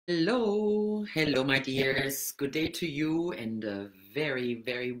Hello, my dears. Good day to you and a very,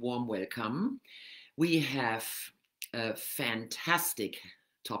 very warm welcome. We have a fantastic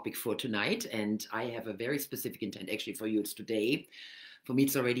topic for tonight, and I have a very specific intent actually for you. It's today. For me,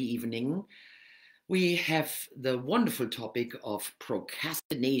 it's already evening. We have the wonderful topic of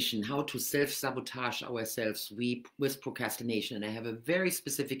procrastination, how to self-sabotage ourselves with procrastination. And I have a very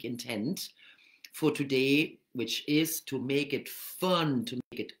specific intent for today, which is to make it fun, to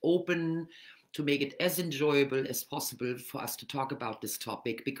make it open, to make it as enjoyable as possible for us to talk about this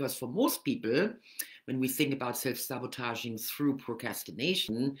topic. Because for most people, when we think about self-sabotaging through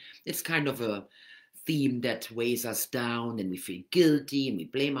procrastination, it's kind of a theme that weighs us down and we feel guilty and we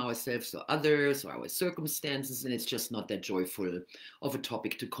blame ourselves or others or our circumstances, and it's just not that joyful of a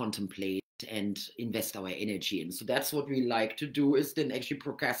topic to contemplate and invest our energy in. So that's what we like to do, is then actually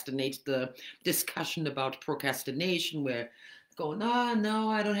procrastinate the discussion about procrastination, where go, no,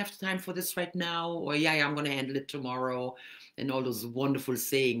 I don't have time for this right now, or yeah, I'm going to handle it tomorrow, and all those wonderful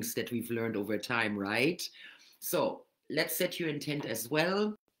sayings that we've learned over time, right? So let's set your intent as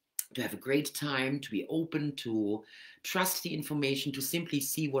well, to have a great time, to be open, to trust the information, to simply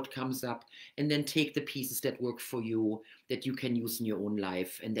see what comes up, and then take the pieces that work for you, that you can use in your own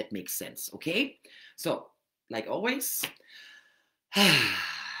life, and that makes sense, okay? So, like always,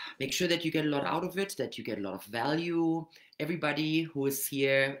 make sure that you get a lot out of it, that you get a lot of value. Everybody who is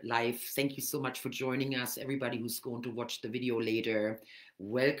here live, thank you so much for joining us. Everybody who's going to watch the video later,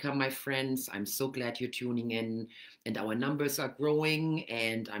 welcome, my friends. I'm so glad you're tuning in, and our numbers are growing,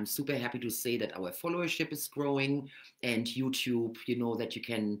 and I'm super happy to say that our followership is growing, and YouTube, you know that you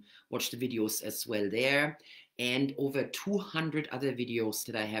can watch the videos as well there, and over 200 other videos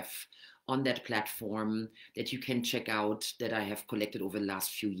that I have on that platform that you can check out, that I have collected over the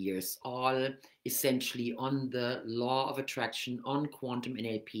last few years, all essentially on the law of attraction, on quantum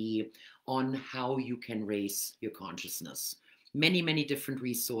NLP, on how you can raise your consciousness. Many, many different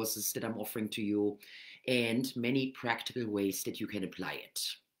resources that I'm offering to you, and many practical ways that you can apply it.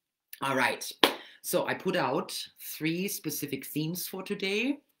 All right, so I put out 3 specific themes for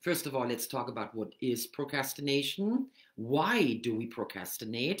today. First of all, let's talk about what is procrastination. Why do we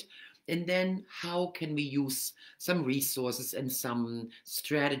procrastinate? And then how can we use some resources and some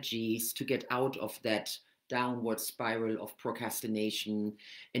strategies to get out of that downward spiral of procrastination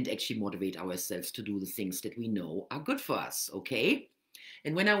and actually motivate ourselves to do the things that we know are good for us, okay?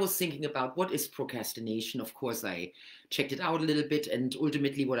 And when I was thinking about what is procrastination, of course, I checked it out a little bit, and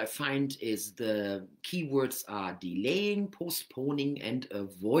ultimately what I find is the keywords are delaying, postponing, and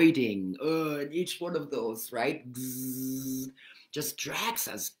avoiding. And each one of those, right? Just drags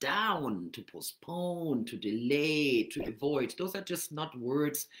us down. To postpone, to delay, to avoid. Those are just not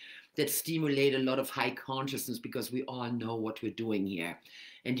words that stimulate a lot of high consciousness, because we all know what we're doing here.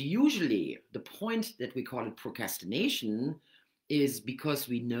 And usually the point that we call it procrastination is because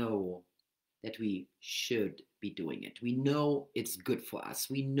we know that we should be doing it. We know it's good for us.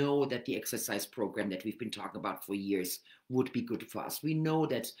 We know that the exercise program that we've been talking about for years would be good for us. We know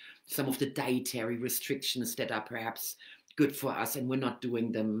that some of the dietary restrictions that are perhaps good for us and we're not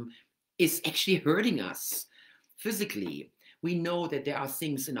doing them is actually hurting us physically. We know that there are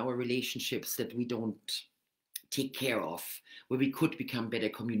things in our relationships that we don't take care of, where we could become better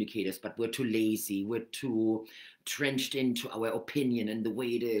communicators, but we're too lazy, we're too trenched into our opinion and the way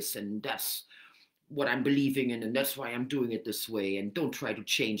it is, and that's what I'm believing in, and that's why I'm doing it this way, and don't try to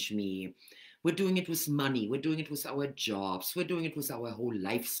change me. We're doing it with money, we're doing it with our jobs, we're doing it with our whole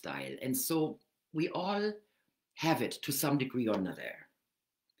lifestyle, and so we all have it to some degree or another.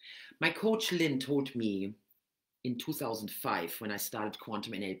 My coach Lynn told me in 2005, when I started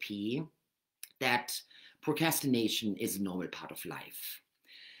Quantum NLP, that procrastination is a normal part of life.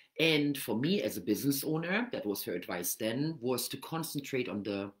 And for me as a business owner, that was her advice then, was to concentrate on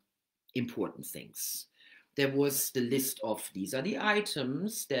the important things. There was the list of, these are the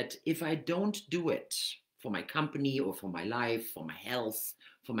items that if I don't do it for my company or for my life, for my health,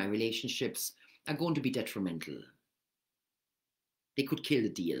 for my relationships, are going to be detrimental. They could kill the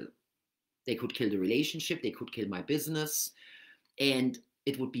deal. They could kill the relationship. They could kill my business. And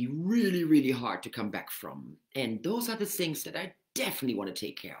it would be really, really hard to come back from. And those are the things that I definitely want to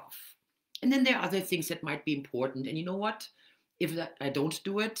take care of. And then there are other things that might be important. And you know what? If I don't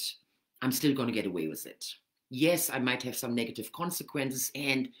do it, I'm still going to get away with it. Yes, I might have some negative consequences,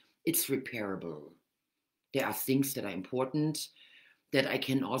 and it's repairable. There are things that are important that I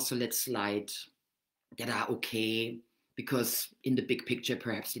can also let slide, that are okay, because in the big picture,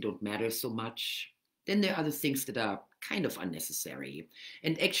 perhaps they don't matter so much. Then there are other things that are kind of unnecessary.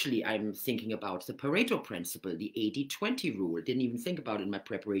 And actually, I'm thinking about the Pareto principle, the 80-20 rule. Didn't even think about it in my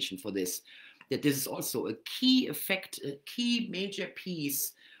preparation for this, that this is also a key effect, a key major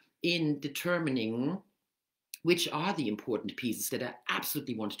piece in determining which are the important pieces that I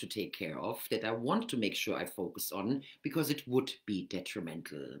absolutely want to take care of, that I want to make sure I focus on, because it would be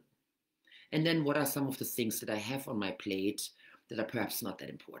detrimental. And then what are some of the things that I have on my plate that are perhaps not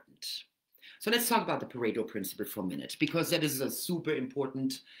that important? So let's talk about the Pareto principle for a minute, because that is a super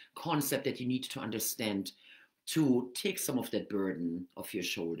important concept that you need to understand to take some of that burden off your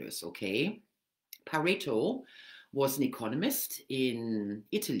shoulders, okay? Pareto was an economist in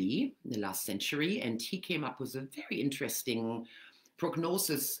Italy in the last century, and he came up with a very interesting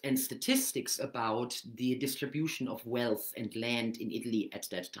prognosis and statistics about the distribution of wealth and land in Italy at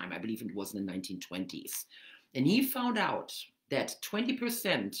that time. I believe it was in the 1920s. And he found out that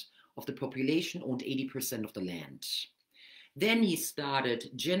 20% of the population owned 80% of the land. Then he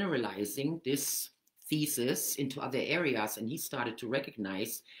started generalizing this thesis into other areas, and he started to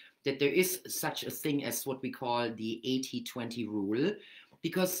recognize that there is such a thing as what we call the 80-20 rule,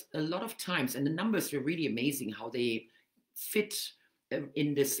 because a lot of times, and the numbers were really amazing how they fit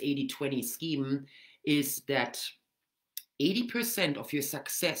in this 80-20 scheme, is that 80% of your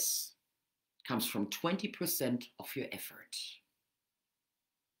success comes from 20% of your effort.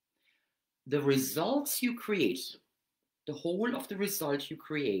 The results you create, the whole of the result you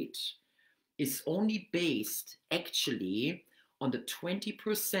create, is only based actually on the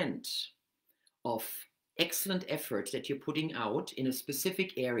 20% of excellent effort that you're putting out in a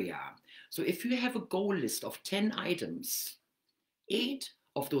specific area. So if you have a goal list of 10 items, 8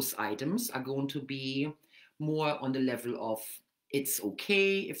 of those items are going to be more on the level of it's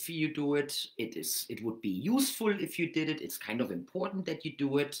okay if you do it, it would be useful if you did it, it's kind of important that you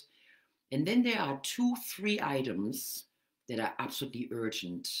do it. And then there are 2-3 items that are absolutely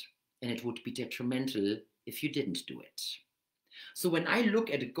urgent, and it would be detrimental if you didn't do it. So when I look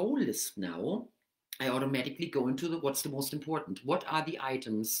at a goal list now, I automatically go into what's the most important. What are the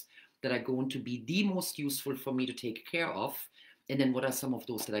items that are going to be the most useful for me to take care of? And then what are some of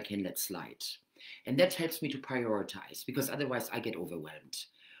those that I can let slide? And that helps me to prioritize, because otherwise I get overwhelmed.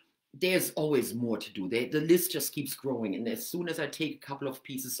 There's always more to do. The list just keeps growing. And as soon as I take a couple of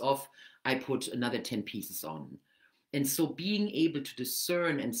pieces off, I put another 10 pieces on. And so being able to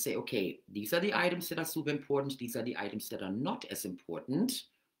discern and say, okay, these are the items that are super important. These are the items that are not as important.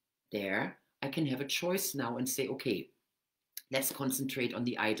 There, I can have a choice now and say, okay, let's concentrate on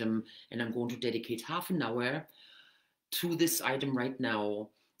the item. And I'm going to dedicate half an hour to this item right now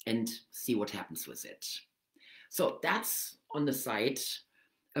and see what happens with it. So that's on the side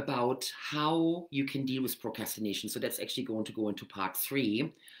about how you can deal with procrastination. So that's actually going to go into part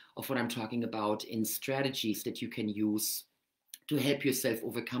 3 of what I'm talking about in strategies that you can use to help yourself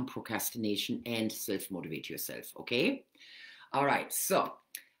overcome procrastination and self-motivate yourself, okay? All right, so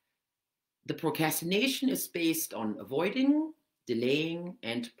the procrastination is based on avoiding, delaying,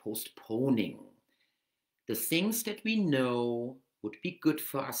 and postponing the things that we know would be good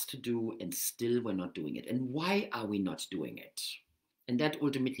for us to do, and still we're not doing it. And why are we not doing it? And that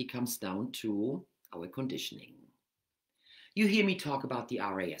ultimately comes down to our conditioning. You hear me talk about the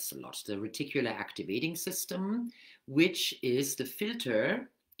RAS a lot, the reticular activating system, which is the filter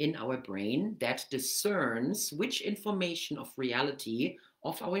in our brain that discerns which information of reality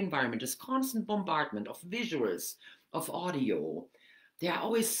of our environment is constant bombardment of visuals, of audio. There are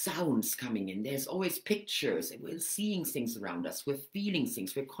always sounds coming in. There's always pictures. We're seeing things around us. We're feeling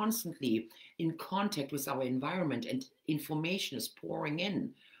things. We're constantly in contact with our environment, and information is pouring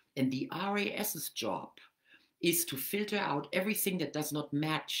in. And the RAS's job is to filter out everything that does not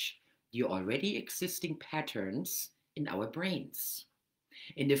match the already existing patterns in our brains.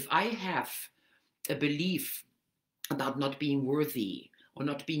 And if I have a belief about not being worthy or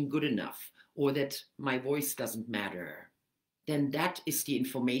not being good enough, or that my voice doesn't matter, then that is the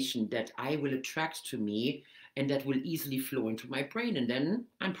information that I will attract to me, and that will easily flow into my brain. And then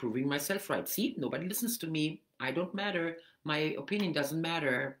I'm proving myself right. See, nobody listens to me. I don't matter. My opinion doesn't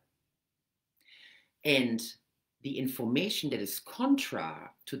matter. And the information that is contra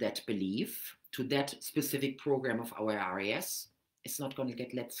to that belief, to that specific program of our RAS, is not going to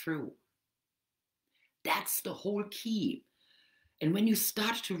get let through. That's the whole key. And when you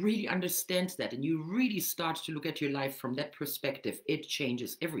start to really understand that, and you really start to look at your life from that perspective, it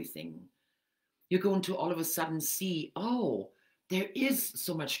changes everything. You're going to all of a sudden see, oh, there is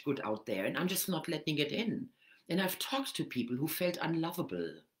so much good out there, and I'm just not letting it in. And I've talked to people who felt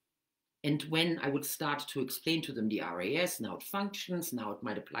unlovable. And when I would start to explain to them the RAS and how it functions and how it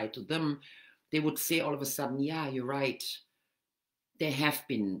might apply to them, they would say all of a sudden, yeah, you're right. There have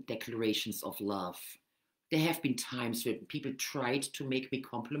been declarations of love. There have been times where people tried to make me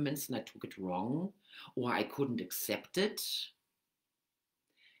compliments and I took it wrong, or I couldn't accept it.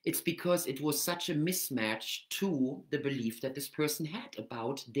 It's because it was such a mismatch to the belief that this person had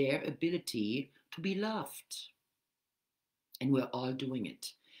about their ability to be loved. And we're all doing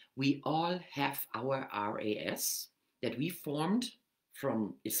it. We all have our RAS that we formed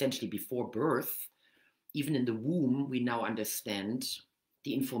from essentially before birth. Even in the womb, we now understand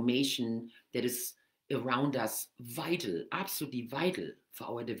the information that is around us vital, absolutely vital for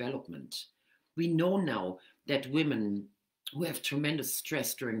our development. We know now that women who have tremendous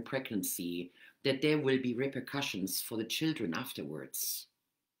stress during pregnancy, that there will be repercussions for the children afterwards.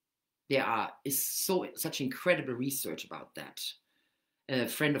 Is such incredible research about that. A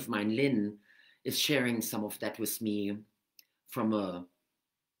friend of mine, Lynn, is sharing some of that with me from a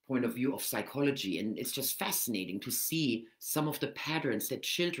point of view of psychology. And it's just fascinating to see some of the patterns that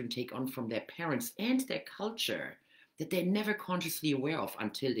children take on from their parents and their culture that they're never consciously aware of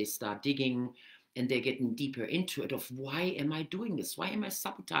until they start digging and they're getting deeper into it of why am I doing this? Why am I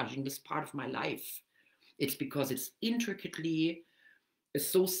sabotaging this part of my life? It's because it's intricately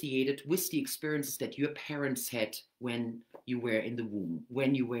associated with the experiences that your parents had when you were in the womb,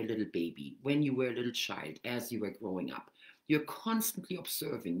 when you were a little baby, when you were a little child, as you were growing up. You're constantly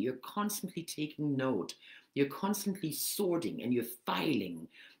observing, you're constantly taking note, you're constantly sorting and you're filing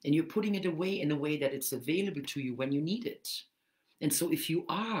and you're putting it away in a way that it's available to you when you need it. And so if you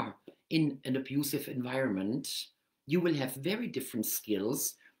are in an abusive environment, you will have very different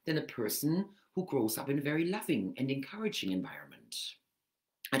skills than a person who grows up in a very loving and encouraging environment.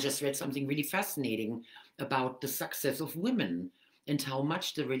 I just read something really fascinating about the success of women and how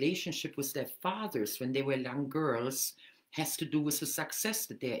much the relationship with their fathers when they were young girls has to do with the success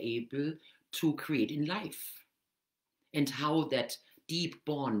that they're able to create in life. And how that deep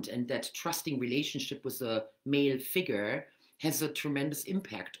bond and that trusting relationship with a male figure has a tremendous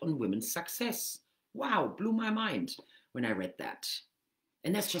impact on women's success. Wow, blew my mind when I read that.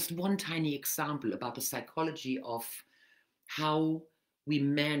 And that's just one tiny example about the psychology of how we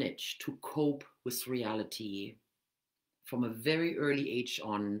manage to cope with reality. From a very early age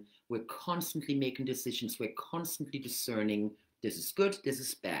on, we're constantly making decisions, we're constantly discerning, this is good, this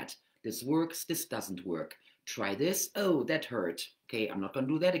is bad, this works, this doesn't work. Try this, oh, that hurt. Okay, I'm not gonna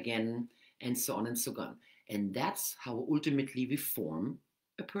do that again, and so on and so on. And that's how ultimately we form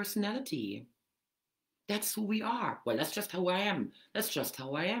a personality. That's who we are. Well, that's just how I am. That's just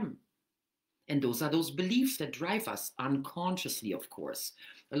how I am. And those are those beliefs that drive us unconsciously, of course.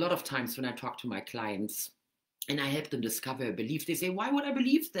 A lot of times when I talk to my clients and I help them discover a belief, they say, why would I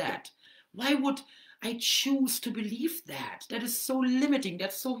believe that? Why would I choose to believe that? That is so limiting.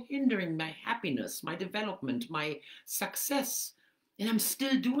 That's so hindering my happiness, my development, my success. And I'm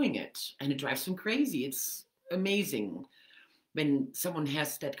still doing it. And it drives them crazy. It's amazing when someone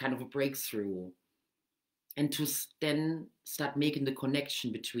has that kind of a breakthrough and to then start making the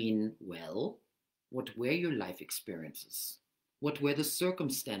connection between, well, what were your life experiences? What were the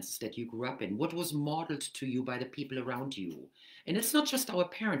circumstances that you grew up in? What was modeled to you by the people around you? And it's not just our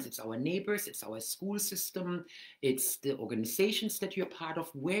parents, it's our neighbors, it's our school system, it's the organizations that you're part of.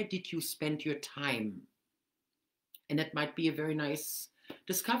 Where did you spend your time? And that might be a very nice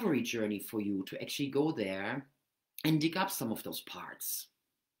discovery journey for you to actually go there and dig up some of those parts.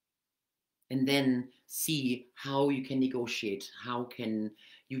 And then see how you can negotiate, how can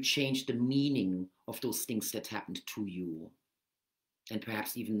you change the meaning of those things that happened to you, and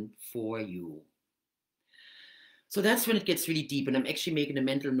perhaps even for you. So that's when it gets really deep, and I'm actually making a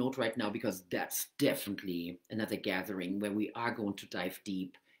mental note right now because that's definitely another gathering where we are going to dive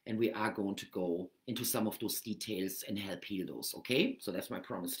deep and we are going to go into some of those details and help heal those, okay? So that's my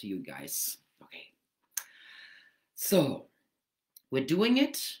promise to you guys, okay? So we're doing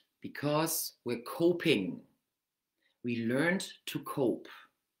it because we're coping. We learned to cope.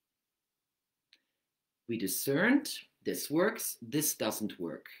 We discerned, this works, this doesn't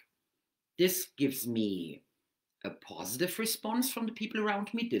work. This gives me a positive response from the people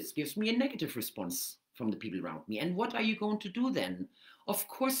around me. This gives me a negative response from the people around me. And what are you going to do then? Of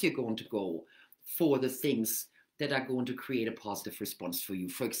course, you're going to go for the things that are going to create a positive response for you.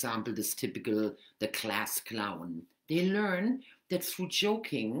 For example, this typical, the class clown. They learn that through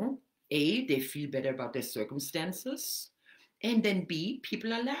joking, A, they feel better about their circumstances, and then B,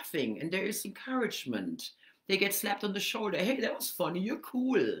 people are laughing and there is encouragement. They get slapped on the shoulder. Hey, that was funny, you're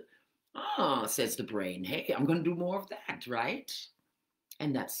cool. Ah, says the brain, hey, I'm going to do more of that, right?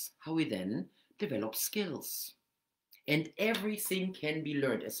 And that's how we then develop skills. And everything can be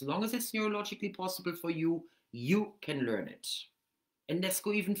learned. As long as it's neurologically possible for you, you can learn it. And let's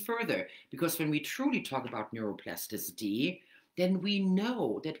go even further, because when we truly talk about neuroplasticity, then we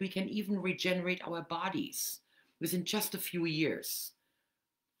know that we can even regenerate our bodies within just a few years.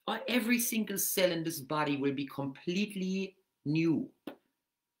 Every single cell in this body will be completely new.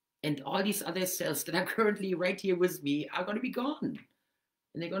 And all these other cells that are currently right here with me are going to be gone.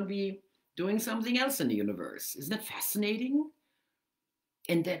 And they're going to be doing something else in the universe. Isn't that fascinating?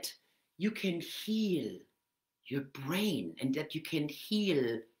 And that you can heal your brain, and that you can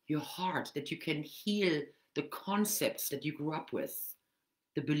heal your heart, that you can heal the concepts that you grew up with,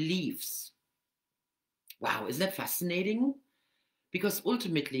 the beliefs. Wow, isn't that fascinating? Because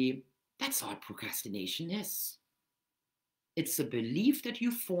ultimately, that's all procrastination is. It's a belief that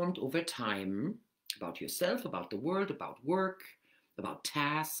you formed over time about yourself, about the world, about work, about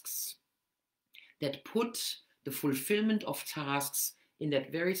tasks, that put the fulfillment of tasks in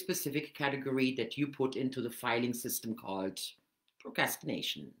that very specific category that you put into the filing system called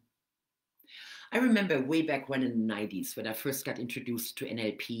procrastination. I remember way back when in the 90s, when I first got introduced to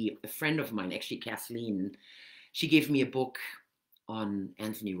NLP, a friend of mine, actually Kathleen, she gave me a book on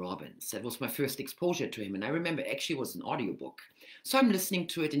Anthony Robbins. That was my first exposure to him. And I remember actually it was an audiobook. So I'm listening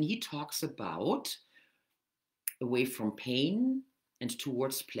to it, and he talks about away from pain and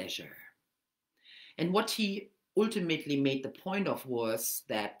towards pleasure. And what he ultimately made the point of was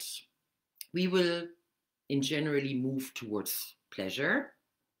that we will in generally move towards pleasure,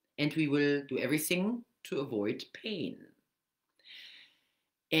 and we will do everything to avoid pain.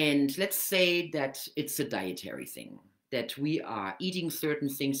 And let's say that it's a dietary thing, that we are eating certain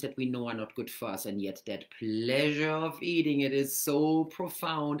things that we know are not good for us, and yet that pleasure of eating it is so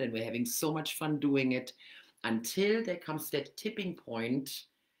profound, and we're having so much fun doing it, until there comes that tipping point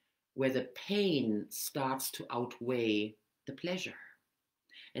where the pain starts to outweigh the pleasure.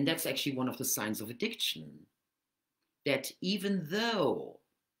 And that's actually one of the signs of addiction, that even though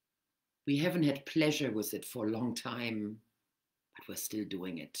we haven't had pleasure with it for a long time, but we're still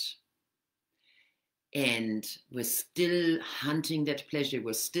doing it. And we're still hunting that pleasure.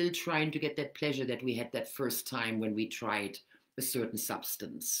 We're still trying to get that pleasure that we had that first time when we tried a certain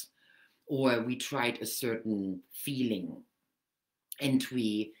substance, or we tried a certain feeling, and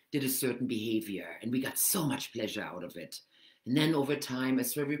we did a certain behavior, and we got so much pleasure out of it. And then over time,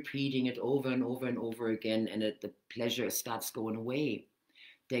 as we're repeating it over and over and over again, and the pleasure starts going away,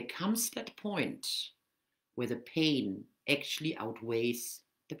 there comes that point where the pain actually outweighs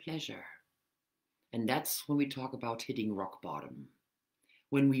the pleasure. And that's when we talk about hitting rock bottom.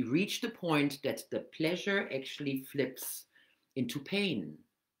 When we reach the point that the pleasure actually flips into pain,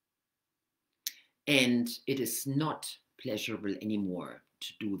 and it is not pleasurable anymore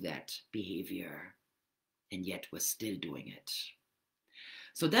to do that behavior, and yet we're still doing it.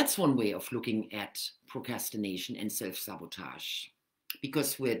 So that's one way of looking at procrastination and self-sabotage,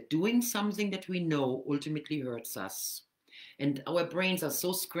 because we're doing something that we know ultimately hurts us, and our brains are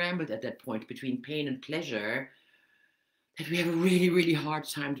so scrambled at that point between pain and pleasure that we have a really, really hard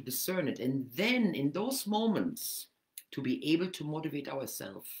time to discern it. And then in those moments, to be able to motivate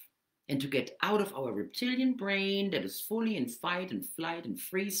ourselves and to get out of our reptilian brain that is fully in fight and flight and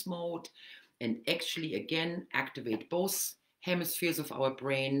freeze mode, and actually again activate both hemispheres of our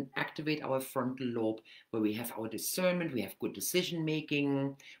brain, activate our frontal lobe, where we have our discernment, we have good decision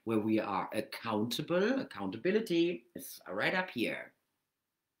making, where we are accountable. Accountability is right up here.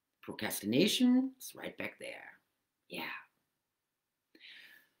 Procrastination is right back there. Yeah.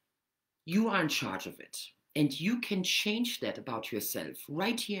 You are in charge of it. And you can change that about yourself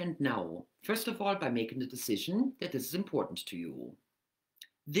right here and now. First of all, by making the decision that this is important to you.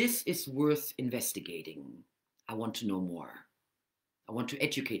 This is worth investigating. I want to know more. I want to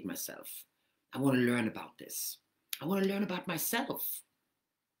educate myself. I want to learn about this. I want to learn about myself.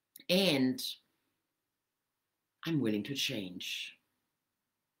 And I'm willing to change.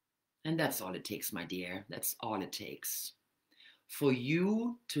 And that's all it takes, my dear. That's all it takes. For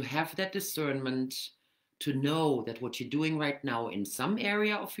you to have that discernment, to know that what you're doing right now in some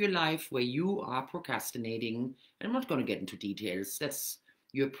area of your life where you are procrastinating, and I'm not going to get into details, that's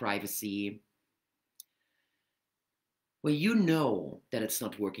your privacy, where you know that it's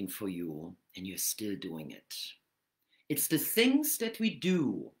not working for you and you're still doing it. It's the things that we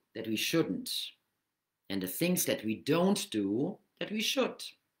do that we shouldn't, and the things that we don't do that we should.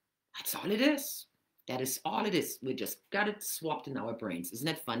 That's all it is. That is all it is. We just got it swapped in our brains. Isn't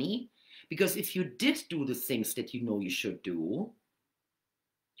that funny? Because if you did do the things that you know you should do,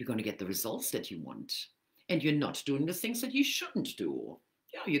 you're going to get the results that you want. And you're not doing the things that you shouldn't do.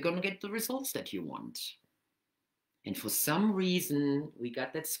 Yeah, you're going to get the results that you want. And for some reason, we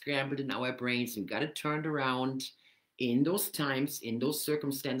got that scrambled in our brains. We got it turned around in those times, in those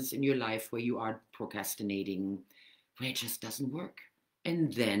circumstances in your life where you are procrastinating, where it just doesn't work.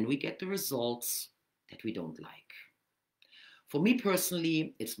 And then we get the results that we don't like. For me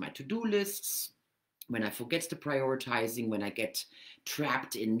personally, it's my to-do lists. When I forget the prioritizing, when I get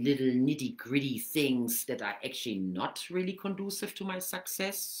trapped in little nitty-gritty things that are actually not really conducive to my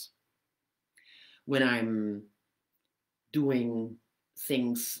success. When I'm doing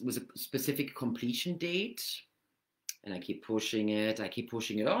things with a specific completion date, and I keep pushing it.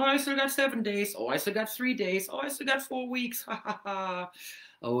 Oh, I still got 7 days. Oh, I still got 3 days. Oh, I still got 4 weeks. Ha ha ha.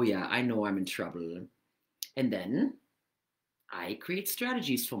 Oh yeah, I know I'm in trouble. And then I create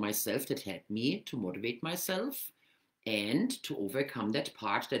strategies for myself that help me to motivate myself and to overcome that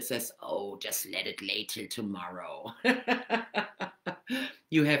part that says, oh, just let it lay till tomorrow.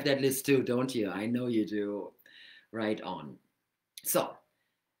 You have that list too, don't you? I know you do. Right on. So,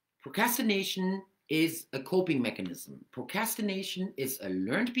 procrastination is a coping mechanism. Procrastination is a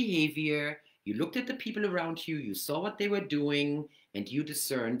learned behavior. You looked at the people around you, you saw what they were doing, and you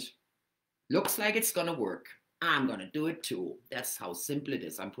discerned, looks like it's gonna work. I'm gonna do it too. That's how simple it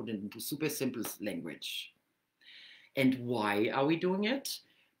is. I'm putting it into super simple language. And why are we doing it?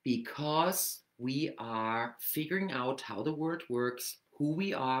 Because we are figuring out how the world works, who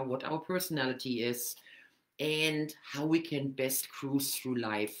we are, what our personality is, and how we can best cruise through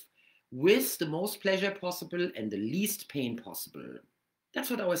life with the most pleasure possible and the least pain possible. That's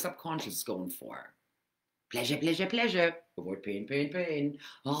what our subconscious is going for. Pleasure, pleasure, pleasure. Avoid pain, pain, pain.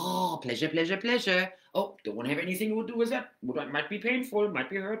 Oh, pleasure, pleasure, pleasure. Oh, don't want to have anything to do with that. Might be painful, might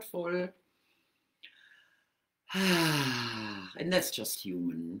be hurtful. And that's just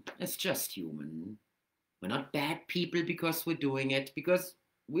human. It's just human. We're not bad people because we're doing it, because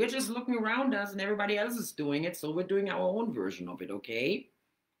we're just looking around us and everybody else is doing it, so we're doing our own version of it, okay?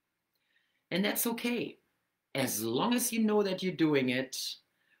 And that's okay. As long as you know that you're doing it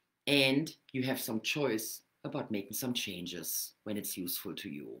and you have some choice about making some changes when it's useful to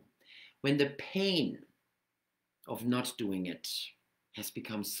you. When the pain of not doing it has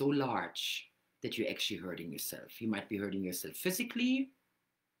become so large that you're actually hurting yourself. You might be hurting yourself physically,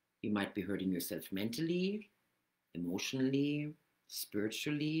 you might be hurting yourself mentally, emotionally,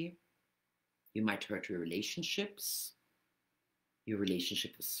 spiritually. You might hurt your relationships, your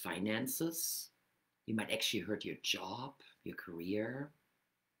relationship with finances. You might actually hurt your job, your career.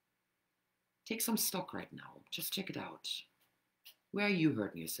 Take some stock right now. Just check it out. Where are you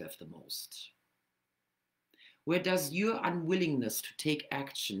hurting yourself the most? Where does your unwillingness to take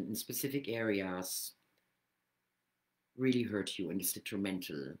action in specific areas really hurt you and is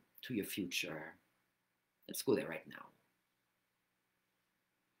detrimental to your future? Let's go there right now.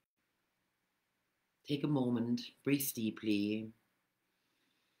 Take a moment, breathe deeply,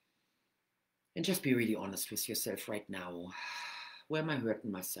 and just be really honest with yourself right now. Where am I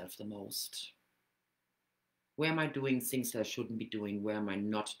hurting myself the most? Where am I doing things that I shouldn't be doing? Where am I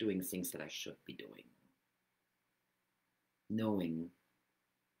not doing things that I should be doing? Knowing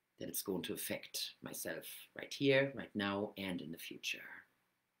that it's going to affect myself right here, right now, and in the future.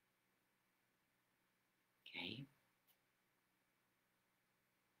 Okay?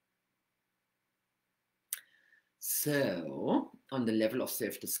 So, on the level of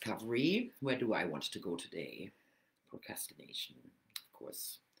self-discovery, where do I want to go today? Procrastination. Of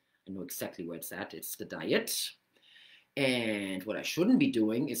course, I know exactly where it's at. It's the diet. And what I shouldn't be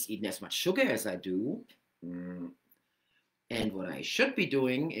doing is eating as much sugar as I do. And what I should be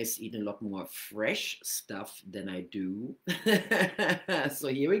doing is eating a lot more fresh stuff than I do. So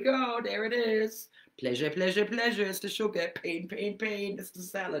here we go. There it is. Pleasure, pleasure, pleasure. It's the sugar. Pain, pain, pain. It's the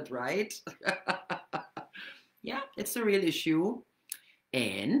salad, right? Yeah, it's a real issue.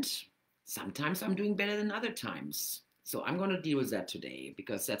 And sometimes I'm doing better than other times. So I'm going to deal with that today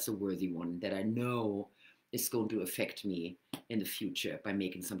because that's a worthy one that I know is going to affect me in the future by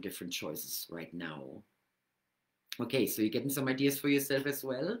making some different choices right now. Okay, so you're getting some ideas for yourself as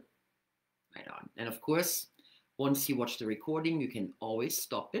well? Right on. And of course, once you watch the recording, you can always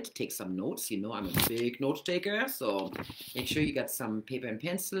stop it, take some notes. You know, I'm a big note taker, so make sure you got some paper and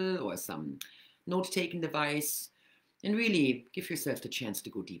pencil or some note-taking device and really give yourself the chance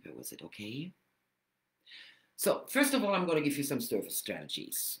to go deeper with it, okay? So first of all, I'm going to give you some surface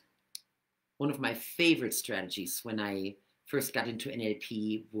strategies. One of my favorite strategies when I first got into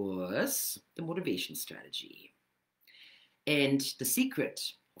NLP was the motivation strategy. And the secret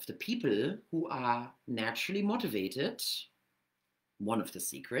of the people who are naturally motivated, one of the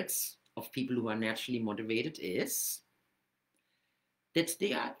secrets of people who are naturally motivated is that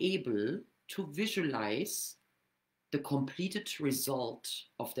they are able to visualize the completed result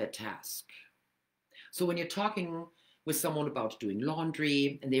of their task. So when you're talking with someone about doing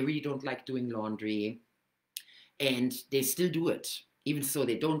laundry and they really don't like doing laundry and they still do it, even so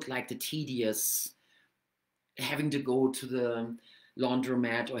they don't like the tedious having to go to the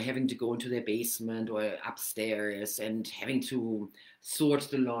laundromat or having to go into their basement or upstairs and having to sort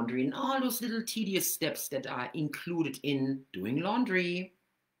the laundry and all those little tedious steps that are included in doing laundry.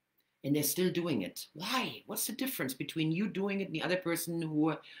 And they're still doing it. Why? What's the difference between you doing it and the other person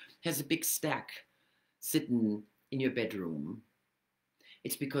who has a big stack sitting in your bedroom?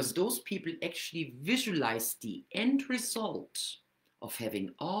 It's because those people actually visualize the end result of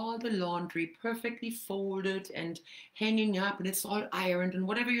having all the laundry perfectly folded and hanging up, and it's all ironed and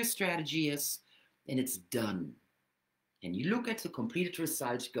whatever your strategy is, and it's done. And you look at the completed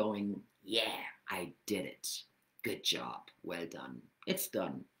result going, yeah, I did it. Good job. Well done. It's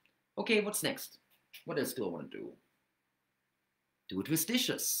done. Okay, what's next? What else do I want to do? Do it with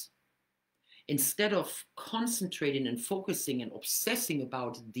dishes. Instead of concentrating and focusing and obsessing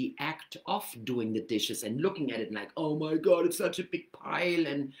about the act of doing the dishes and looking at it like, oh my God, it's such a big pile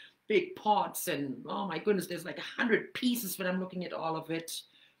and big pots and oh my goodness, there's like 100 pieces when I'm looking at all of it.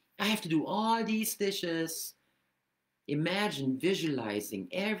 I have to do all these dishes. Imagine visualizing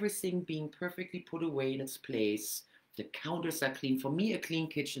everything being perfectly put away in its place. The counters are clean. For me, a clean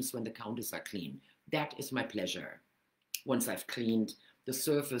kitchen is when the counters are clean. That is my pleasure. Once I've cleaned the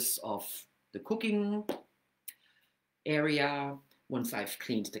surface of the cooking area, once I've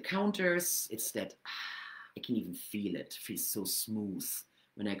cleaned the counters, it's that I can even feel it. It feels so smooth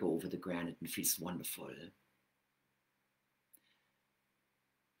when I go over the granite and it feels wonderful.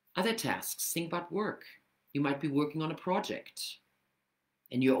 Other tasks, think about work. You might be working on a project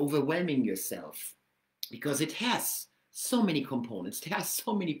and you're overwhelming yourself because it has so many components, it has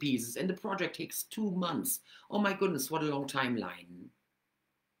so many pieces, and the project takes 2 months. Oh my goodness, what a long timeline.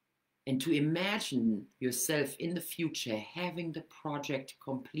 And to imagine yourself in the future having the project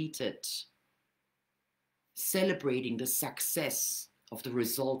completed, celebrating the success of the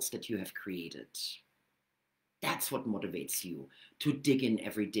results that you have created. That's what motivates you to dig in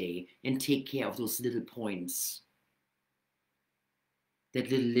every day and take care of those little points. That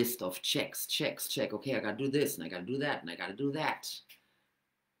little list of checks, check. Okay, I gotta do this and I gotta do that and I gotta do that.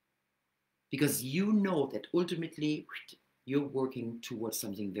 Because you know that ultimately you're working towards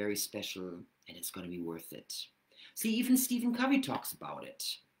something very special and it's gonna be worth it. See, even Stephen Covey talks about it.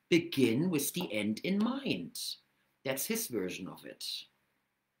 Begin with the end in mind. That's his version of it.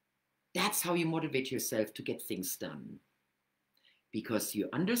 That's how you motivate yourself to get things done. Because you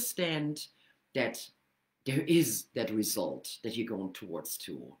understand that there is that result that you're going towards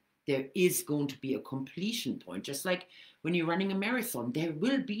to. There is going to be a completion point. Just like when you're running a marathon, there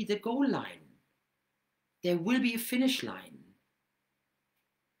will be the goal line. There will be a finish line.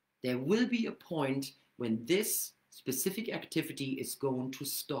 There will be a point when this specific activity is going to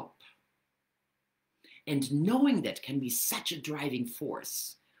stop. And knowing that can be such a driving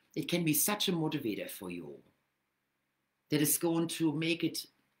force. It can be such a motivator for you. That is going to make it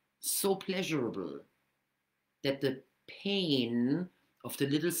so pleasurable that the pain of the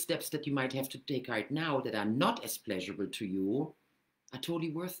little steps that you might have to take right now that are not as pleasurable to you are totally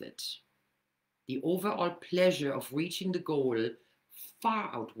worth it. The overall pleasure of reaching the goal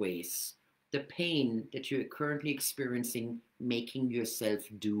far outweighs the pain that you're currently experiencing making yourself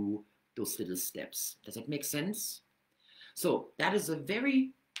do those little steps. Does that make sense? So that is a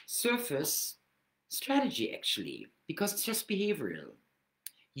very surface strategy actually, because it's just behavioral.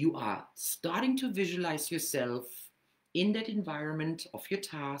 You are starting to visualize yourself in that environment of your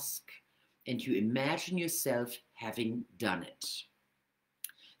task and you imagine yourself having done it.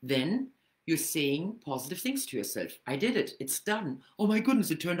 Then you're saying positive things to yourself. I did it. It's done. Oh my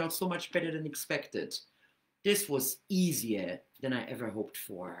goodness, it turned out so much better than expected. This was easier than I ever hoped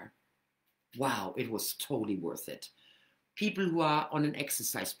for. Wow, it was totally worth it. People who are on an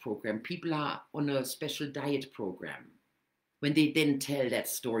exercise program, people are on a special diet program, when they then tell that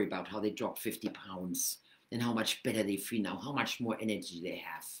story about how they dropped 50 pounds and how much better they feel now, how much more energy they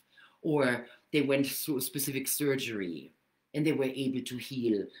have. Or they went through a specific surgery and they were able to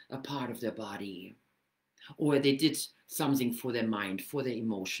heal a part of their body. Or they did something for their mind, for their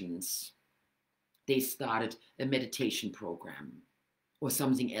emotions. They started a meditation program or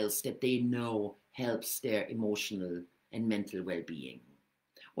something else that they know helps their emotional and mental well-being.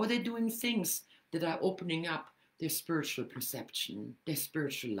 Or they're doing things that are opening up their spiritual perception, their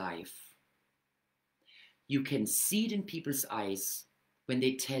spiritual life. You can see it in people's eyes when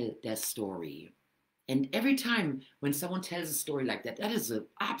they tell their story. And every time when someone tells a story like that, that is an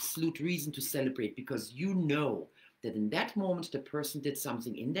absolute reason to celebrate because you know that in that moment, the person did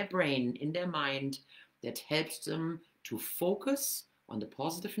something in their brain, in their mind, that helps them to focus on the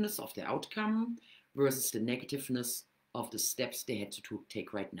positiveness of the outcome versus the negativeness of the steps they had to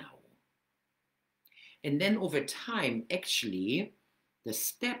take right now. And then over time, actually, the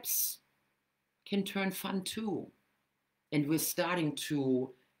steps can turn fun too. And we're starting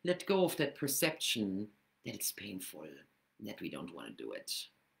to let go of that perception that it's painful, that we don't want to do it,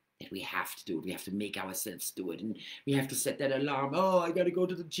 that we have to do it. We have to make ourselves do it. And we have to set that alarm. Oh, I got to go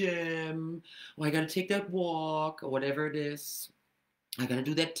to the gym. Or I got to take that walk, or whatever it is. I got to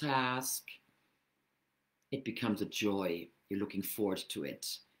do that task. It becomes a joy. You're looking forward to it.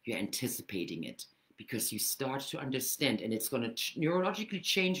 You're anticipating it because you start to understand, and it's going to neurologically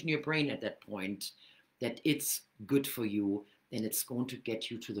change in your brain at that point, that it's good for you and it's going to get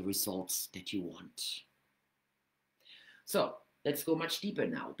you to the results that you want. So let's go much deeper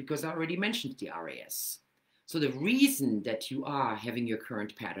now, because I already mentioned the RAS. So the reason that you are having your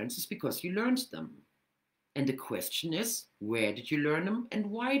current patterns is because you learned them. And the question is, where did you learn them and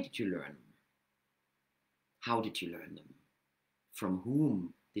why did you learn them? How did you learn them? From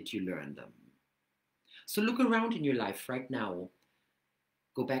whom did you learn them? So look around in your life right now.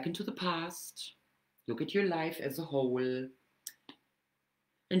 Go back into the past. Look at your life as a whole.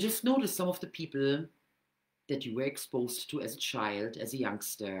 And just notice some of the people that you were exposed to as a child, as a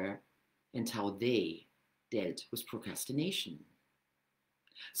youngster, and how they dealt with procrastination.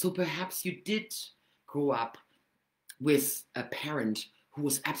 So perhaps you did grow up with a parent who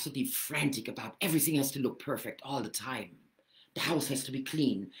was absolutely frantic about everything has to look perfect all the time. The house has to be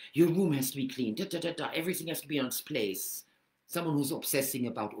clean. Your room has to be clean. Everything has to be on its place. Someone who's obsessing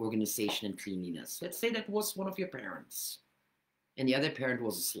about organization and cleanliness. Let's say that was one of your parents. And the other parent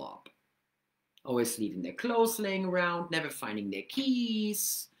was a slob. Always leaving their clothes laying around, never finding their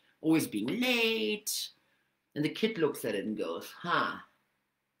keys, always being late. And the kid looks at it and goes,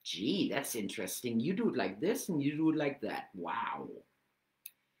 gee, that's interesting. You do it like this and you do it like that. Wow.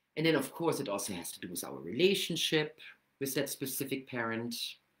 And then, of course, it also has to do with our relationship with that specific parent,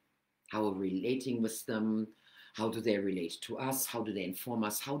 how we're relating with them, how do they relate to us, how do they inform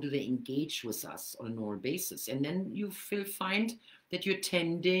us, how do they engage with us on a normal basis. And then you will find that you're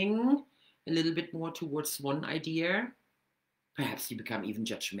tending a little bit more towards one idea. Perhaps you become even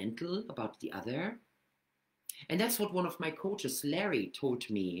judgmental about the other. And that's what one of my coaches, Larry, told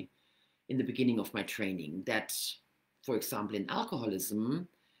me in the beginning of my training, that, for example, in alcoholism,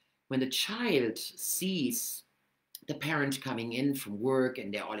 when the child sees the parent coming in from work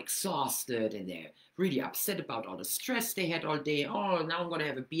and they're all exhausted and they're really upset about all the stress they had all day. Oh, now I'm going to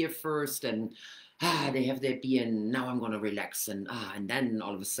have a beer first, and they have their beer and now I'm going to relax. And then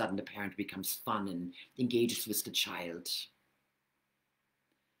all of a sudden the parent becomes fun and engages with the child.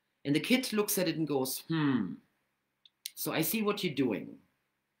 And the kid looks at it and goes, so I see what you're doing.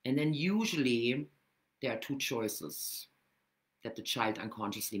 And then usually there are two choices that the child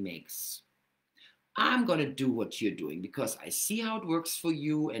unconsciously makes. I'm going to do what you're doing because I see how it works for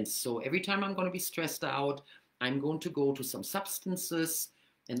you. And so every time I'm going to be stressed out, I'm going to go to some substances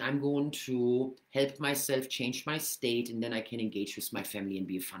and I'm going to help myself change my state. And then I can engage with my family and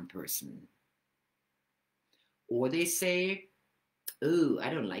be a fun person. Or they say, oh,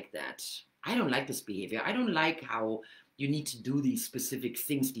 I don't like that. I don't like this behavior. I don't like how you need to do these specific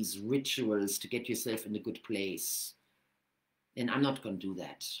things, these rituals to get yourself in a good place. And I'm not going to do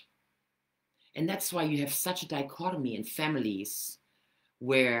that. And that's why you have such a dichotomy in families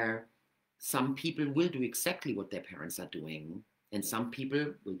where some people will do exactly what their parents are doing, and some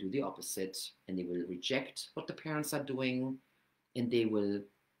people will do the opposite, and they will reject what the parents are doing, and they will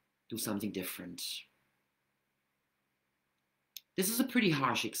do something different. This is a pretty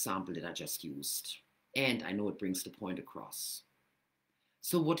harsh example that I just used, and I know it brings the point across.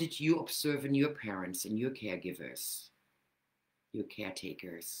 So what did you observe in your parents and your caregivers, your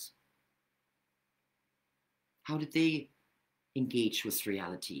caretakers? How did they engage with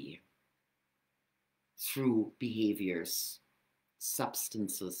reality? Through behaviors,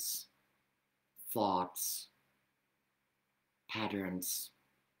 substances, thoughts, patterns.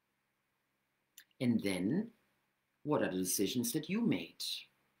 And then, what are the decisions that you made?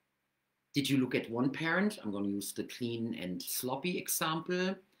 Did you look at one parent? I'm going to use the clean and sloppy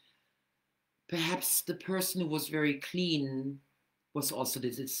example. Perhaps the person who was very clean was also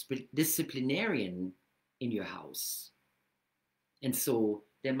the disciplinarian in your house. And so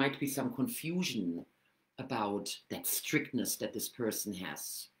there might be some confusion about that strictness that this person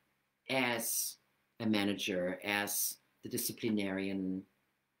has as a manager, as the disciplinarian,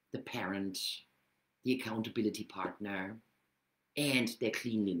 the parent, the accountability partner, and their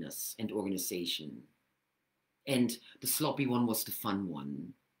cleanliness and organization. And the sloppy one was the fun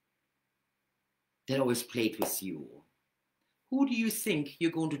one that always played with you. Who do you think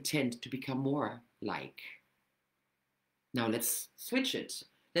you're going to tend to become more like? Now let's switch it.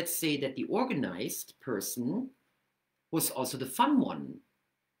 Let's say that the organized person was also the fun one,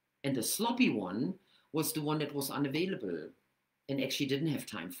 and the sloppy one was the one that was unavailable and actually didn't have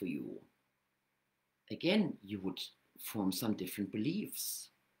time for you. Again, you would form some different beliefs.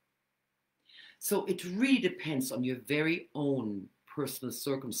 So it really depends on your very own personal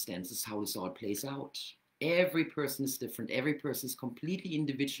circumstances how this all plays out. Every person is different. Every person is completely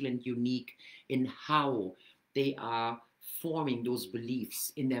individual and unique in how they are forming those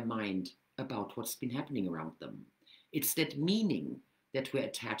beliefs in their mind about what's been happening around them. It's that meaning that we're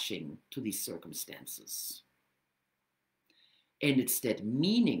attaching to these circumstances. And it's that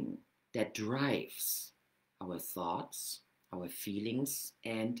meaning that drives our thoughts, our feelings,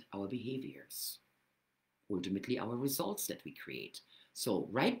 and our behaviors. Ultimately, our results that we create. So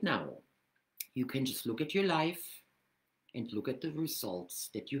right now, you can just look at your life and look at the results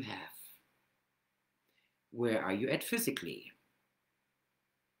that you have. Where are you at physically?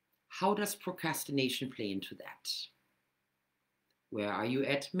 How does procrastination play into that? Where are you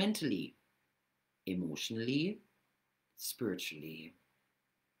at mentally, emotionally, spiritually?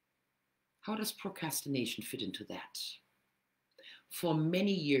 How does procrastination fit into that? For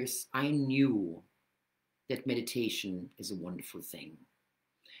many years, I knew that meditation is a wonderful thing.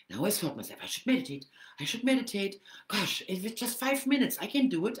 And I always thought myself, I should meditate. I should meditate. Gosh, if it's just 5 minutes, I can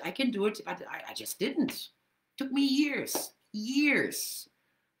do it. I can do it. But I just didn't. It took me years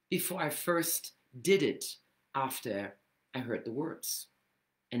before I first did it after I heard the words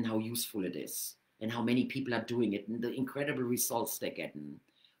and how useful it is and how many people are doing it and the incredible results they're getting.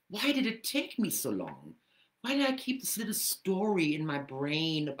 Why did it take me so long? Why did I keep this little story in my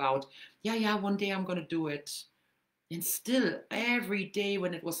brain about, yeah, one day I'm going to do it? And still, every day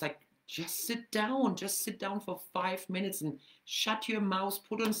when it was like, just sit down for 5 minutes and shut your mouth,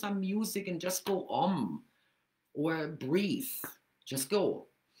 put on some music and just go or breathe. Just go.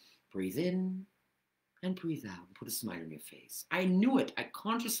 Breathe in and breathe out. Put a smile on your face. I knew it. I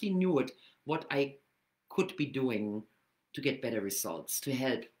consciously knew it, what I could be doing to get better results, to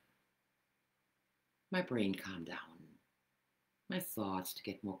help my brain calm down, my thoughts to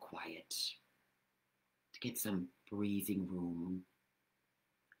get more quiet, to get some breathing room.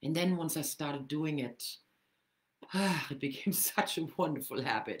 And then once I started doing it, it became such a wonderful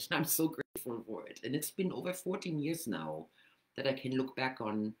habit. And I'm so grateful for it. And it's been over 14 years now that I can look back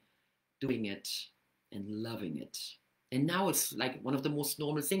on doing it and loving it. And now it's like one of the most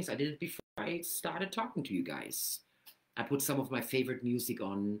normal things. I did it before I started talking to you guys. I put some of my favorite music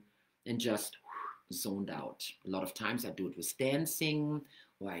on and just zoned out. A lot of times I do it with dancing,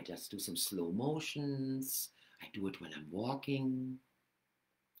 or I just do some slow motions. I do it when I'm walking.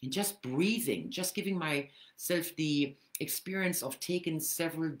 And just breathing, just giving myself the experience of taking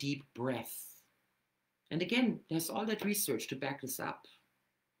several deep breaths. And again, there's all that research to back this up.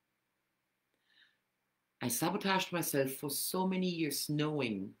 I sabotaged myself for so many years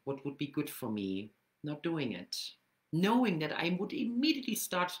knowing what would be good for me, not doing it. Knowing that I would immediately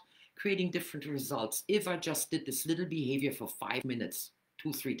start creating different results if I just did this little behavior for 5 minutes,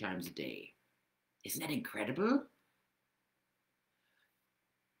 2-3 times a day. Isn't that incredible?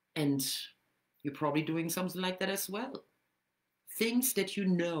 And you're probably doing something like that as well. Things that you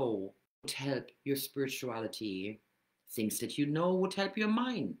know would help your spirituality. Things that you know would help your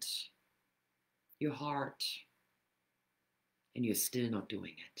mind, your heart. And you're still not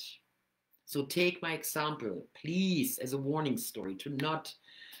doing it. So take my example, please, as a warning story, to not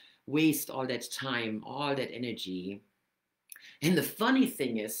waste all that time, all that energy. And the funny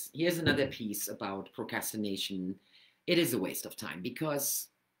thing is, here's another piece about procrastination. It is a waste of time because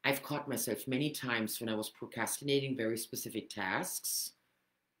I've caught myself many times when I was procrastinating very specific tasks,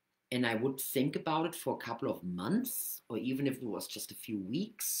 and I would think about it for a couple of months, or even if it was just a few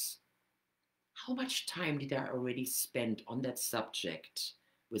weeks. How much time did I already spend on that subject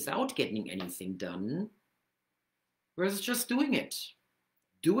without getting anything done versus just doing it?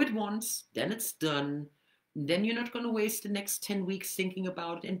 Do it once, then it's done. Then you're not going to waste the next 10 weeks thinking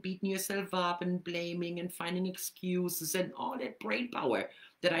about it and beating yourself up and blaming and finding excuses and all that brain power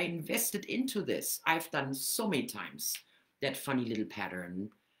that I invested into this. I've done so many times that funny little pattern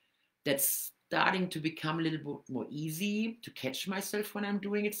that's starting to become a little bit more easy to catch myself when I'm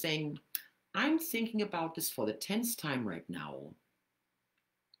doing it, saying, I'm thinking about this for the 10th time right now,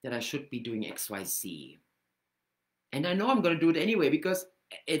 that I should be doing XYZ. And I know I'm going to do it anyway because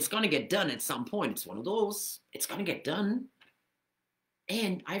it's going to get done at some point. It's one of those. It's going to get done.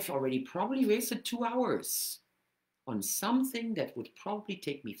 And I've already probably wasted 2 hours on something that would probably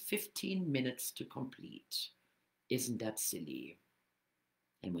take me 15 minutes to complete. Isn't that silly?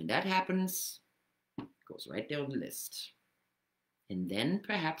 And when that happens, it goes right there on the list. And then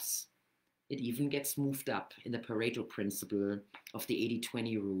perhaps it even gets moved up in the Pareto principle of the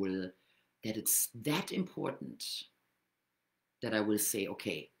 80-20 rule, that it's that important that I will say,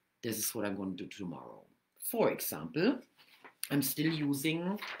 okay, this is what I'm going to do tomorrow. For example, I'm still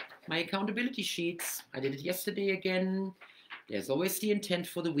using my accountability sheets. I did it yesterday again. There's always the intent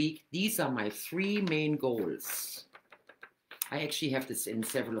for the week. These are my 3 main goals. I actually have this in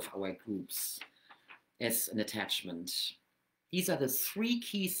several of our groups as an attachment. These are the 3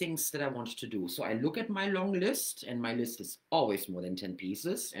 key things that I want to do. So I look at my long list, and my list is always more than 10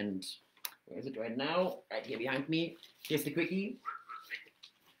 pieces. And where is it right now? Right here behind me. Here's the quickie.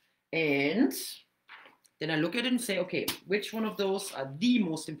 And then I look at it and say, okay, which one of those are the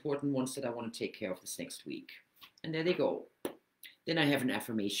most important ones that I want to take care of this next week? And there they go. Then I have an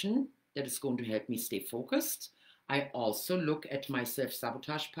affirmation that is going to help me stay focused. I also look at my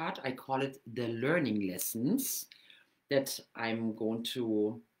self-sabotage part. I call it the learning lessons that I'm going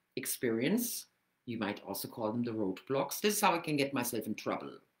to experience. You might also call them the roadblocks. This is how I can get myself in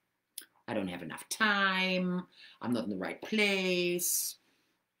trouble. I don't have enough time. I'm not in the right place.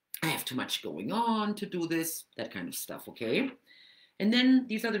 I have too much going on to do this, that kind of stuff, okay? And then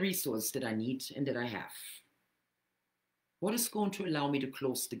these are the resources that I need and that I have. What is going to allow me to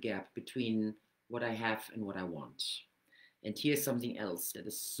close the gap between what I have and what I want? And here's something else that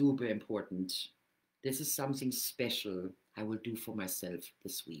is super important. This is something special I will do for myself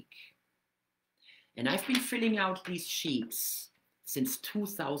this week. And I've been filling out these sheets since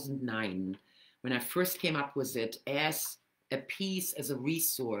 2009, when I first came up with it as a piece, as a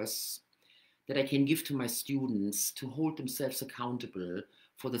resource that I can give to my students to hold themselves accountable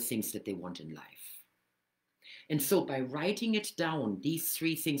for the things that they want in life. And so by writing it down, these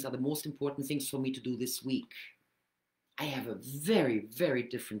 3 things are the most important things for me to do this week. I have a very, very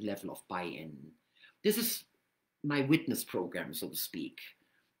different level of buy-in. This is my witness program, so to speak.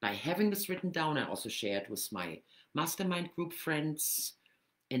 By having this written down, I also share it with my mastermind group friends,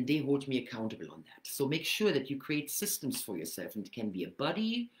 and they hold me accountable on that. So make sure that you create systems for yourself. And it can be a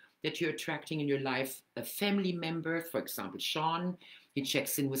buddy that you're attracting in your life, a family member, for example, Sean. He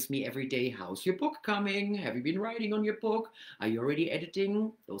checks in with me every day. How's your book coming? Have you been writing on your book? Are you already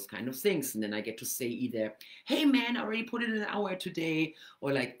editing? Those kind of things. And then I get to say either, hey man, I already put in an hour today.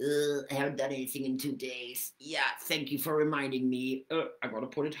 Or like, I haven't done anything in 2 days. Yeah, thank you for reminding me. I'm going to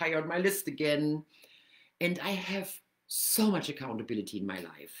put it higher on my list again. And I have so much accountability in my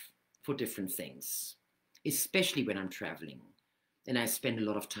life for different things, especially when I'm traveling and I spend a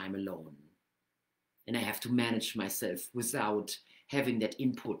lot of time alone. And I have to manage myself without having that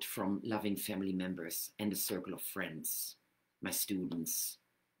input from loving family members and a circle of friends, my students,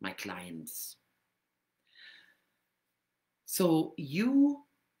 my clients. So you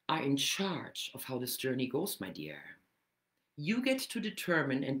are in charge of how this journey goes, my dear. You get to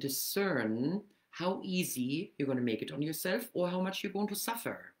determine and discern how easy you're going to make it on yourself or how much you're going to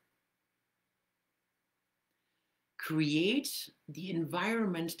suffer. Create the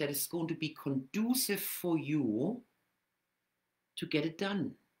environment that is going to be conducive for you to get it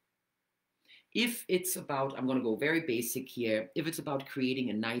done. If it's about, I'm going to go very basic here, if it's about creating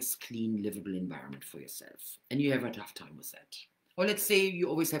a nice, clean, livable environment for yourself, and you have a tough time with that. Or let's say you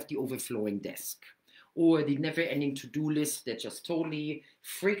always have the overflowing desk, or the never-ending to-do list that just totally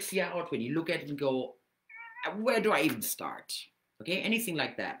freaks you out when you look at it and go, where do I even start? Okay, anything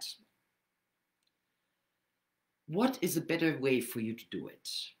like that. What is a better way for you to do it?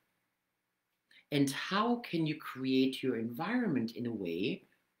 And how can you create your environment in a way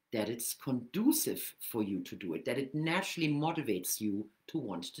that it's conducive for you to do it, that it naturally motivates you to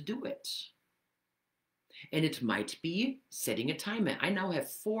want to do it? And it might be setting a timer. I now have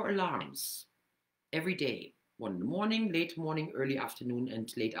 4 alarms every day, 1 in the morning, late morning, early afternoon,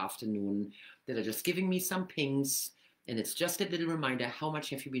 and late afternoon, that are just giving me some pings. And it's just a little reminder, how much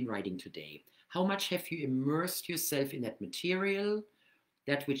have you been writing today? How much have you immersed yourself in that material,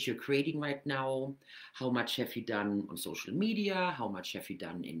 that which you're creating right now? How much have you done on social media? How much have you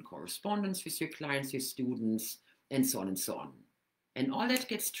done in correspondence with your clients, your students, and so on and so on? And all that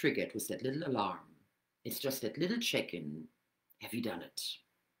gets triggered with that little alarm. It's just that little check-in. Have you done it?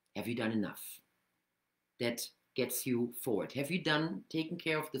 Have you done enough? That gets you forward. Have you taken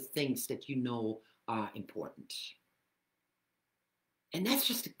care of the things that you know are important? And that's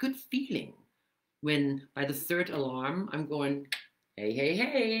just a good feeling when by the 3rd alarm, I'm going, hey, hey,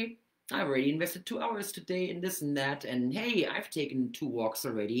 hey, I've already invested 2 hours today in this and that. And hey, I've taken 2 walks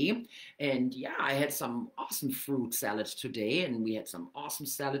already. And yeah, I had some awesome fruit salad today. And we had some awesome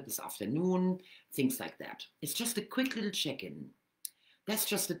salad this afternoon. Things like that. It's just a quick little check-in. That's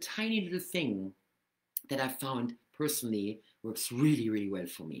just a tiny little thing that I found personally works really, really well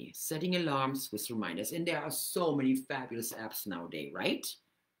for me. Setting alarms with reminders. And there are so many fabulous apps nowadays, right?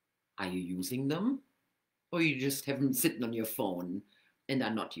 Are you using them? Or you just have them sitting on your phone and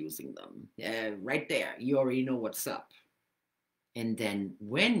are not using them? Right there, you already know what's up. And then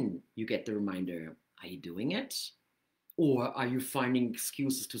when you get the reminder, are you doing it? Or are you finding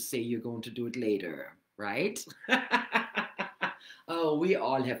excuses to say you're going to do it later, right? Oh, we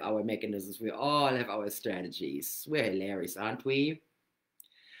all have our mechanisms. We all have our strategies. We're hilarious, aren't we?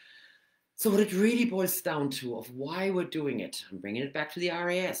 So what it really boils down to of why we're doing it, I'm bringing it back to the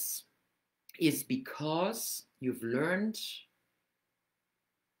RAS, is because you've learned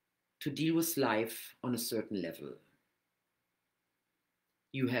to deal with life on a certain level.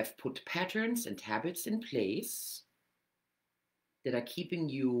 You have put patterns and habits in place that are keeping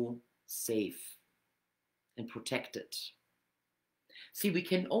you safe and protected. See, we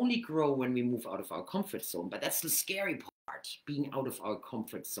can only grow when we move out of our comfort zone, but that's the scary part, being out of our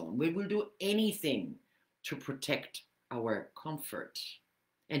comfort zone. We will do anything to protect our comfort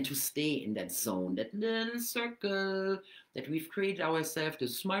and to stay in that zone, that little circle that we've created ourselves.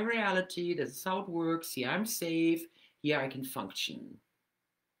 This is my reality. This is how it works. Here I'm safe. Here I can function.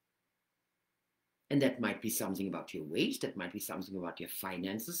 And that might be something about your weight. That might be something about your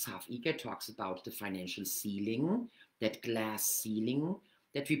finances. Half Ego talks about the financial ceiling, that glass ceiling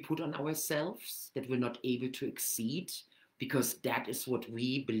that we put on ourselves, that we're not able to exceed, because that is what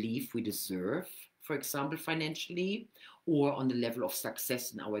we believe we deserve, for example, financially, or on the level of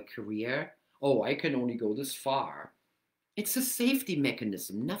success in our career. Oh, I can only go this far. It's a safety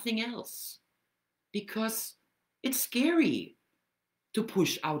mechanism, nothing else, because it's scary to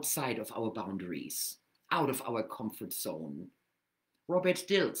push outside of our boundaries, out of our comfort zone. Robert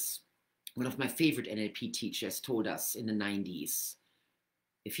Dills, one of my favorite NLP teachers, told us in the 90s,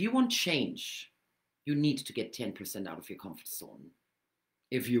 if you want change, you need to get 10% out of your comfort zone.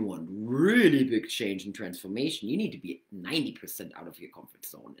 If you want really big change and transformation, you need to be 90% out of your comfort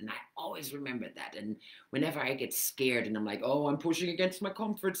zone. And I always remember that. And whenever I get scared and I'm like, oh, I'm pushing against my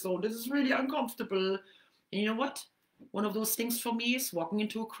comfort zone, this is really uncomfortable. And you know what? One of those things for me is walking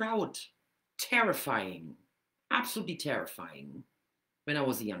into a crowd. Terrifying. Absolutely terrifying. When I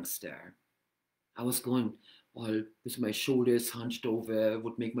was a youngster, I was going all with my shoulders hunched over,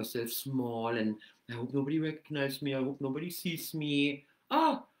 would make myself small, and I hope nobody recognizes me. I hope nobody sees me.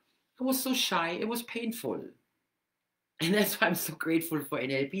 Oh, I was so shy. It was painful. And that's why I'm so grateful for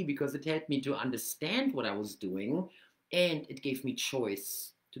NLP, because it helped me to understand what I was doing, and it gave me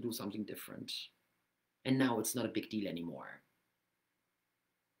choice to do something different. And now it's not a big deal anymore.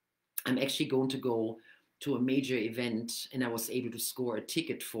 I'm actually going to go to a major event, and I was able to score a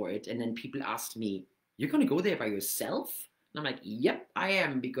ticket for it. And then people asked me, you're going to go there by yourself? And I'm like, yep, I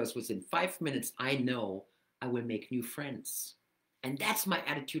am, because within 5 minutes, I know I will make new friends. And that's my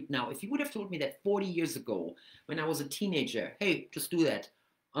attitude now. If you would have told me that 40 years ago, when I was a teenager, hey, just do that.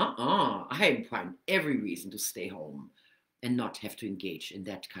 I find every reason to stay home and not have to engage in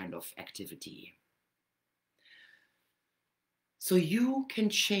that kind of activity. So you can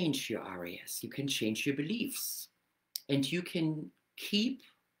change your RAS, you can change your beliefs, and you can keep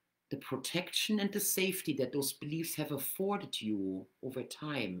the protection and the safety that those beliefs have afforded you over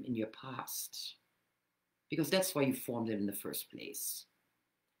time in your past. Because that's why you formed them in the first place.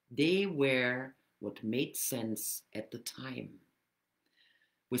 They were what made sense at the time.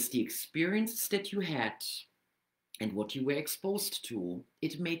 With the experiences that you had and what you were exposed to,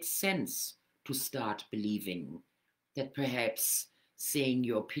 it made sense to start believing that perhaps saying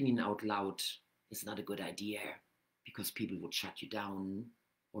your opinion out loud is not a good idea because people would shut you down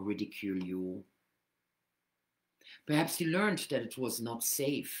or ridicule you. Perhaps you learned that it was not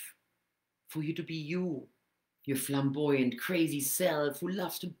safe for you to be you, your flamboyant, crazy self who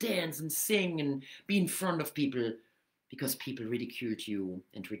loves to dance and sing and be in front of people, because people ridiculed you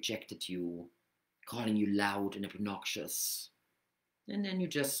and rejected you, calling you loud and obnoxious. And then you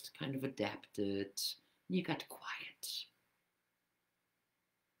just kind of adapted. You got quiet.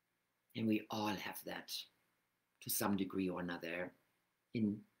 And we all have that to some degree or another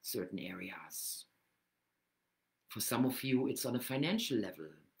in certain areas. For some of you, it's on a financial level.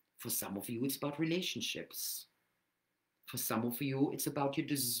 For some of you, it's about relationships. For some of you, it's about your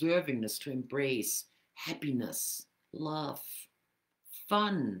deservingness to embrace happiness, love,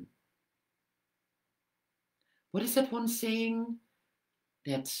 fun. What is that one saying?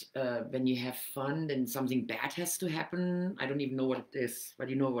 that when you have fun, then something bad has to happen. I don't even know what it is, but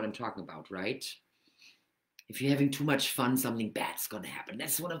you know what I'm talking about, right? If you're having too much fun, something bad's gonna happen.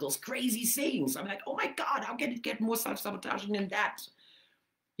 That's one of those crazy sayings. I'm like, oh my God, how can it get more self-sabotaging than that?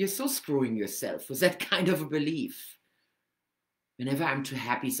 You're so screwing yourself with that kind of a belief. Whenever I'm too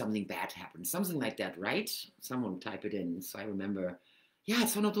happy, something bad happens. Something like that, right? Someone type it in so I remember. Yeah,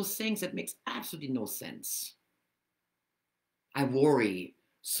 it's one of those things that makes absolutely no sense. I worry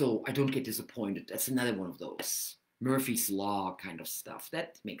so I don't get disappointed. That's another one of those Murphy's Law kind of stuff.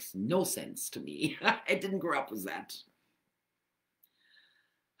 That makes no sense to me. I didn't grow up with that.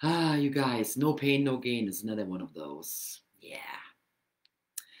 Ah, you guys, no pain, no gain is another one of those. Yeah.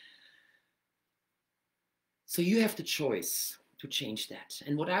 So you have the choice to change that.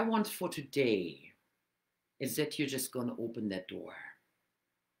 And what I want for today is that you're just going to open that door.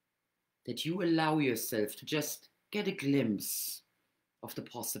 That you allow yourself to just get a glimpse of the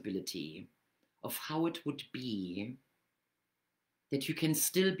possibility of how it would be that you can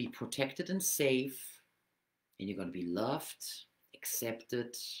still be protected and safe, and you're going to be loved,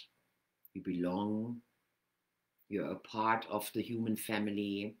 accepted, you belong, you're a part of the human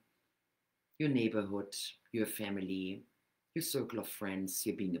family, your neighborhood, your family, your circle of friends,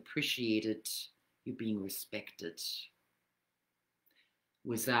 you're being appreciated, you're being respected,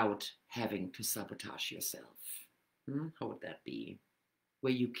 without having to sabotage yourself. How would that be?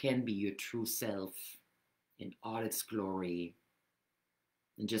 Where you can be your true self in all its glory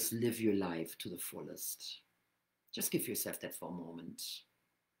and just live your life to the fullest. Just give yourself that for a moment.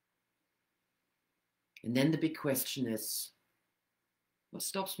 And then the big question is, what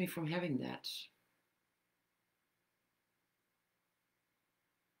stops me from having that?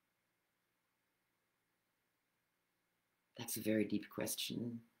 That's a very deep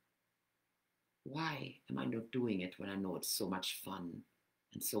question. Why am I not doing it when I know it's so much fun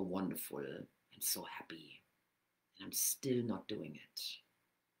and so wonderful and so happy? And I'm still not doing it.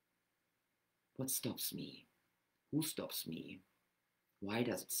 What stops me? Who stops me? Why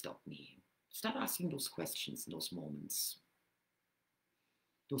does it stop me? Start asking those questions in those moments.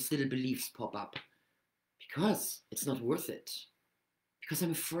 Those little beliefs pop up because it's not worth it. Because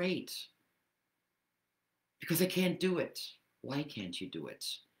I'm afraid. Because I can't do it. Why can't you do it?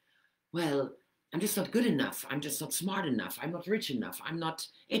 Well, I'm just not good enough. I'm just not smart enough. I'm not rich enough. I'm not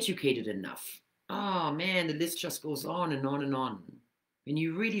educated enough. Oh man, the list just goes on and on and on. When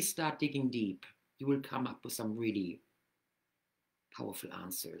you really start digging deep, you will come up with some really powerful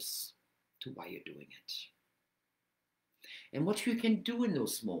answers to why you're doing it. And what you can do in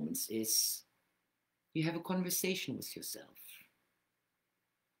those moments is you have a conversation with yourself.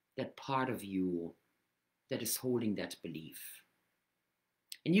 That part of you that is holding that belief.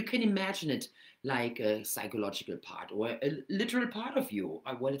 And you can imagine it like a psychological part or a literal part of you.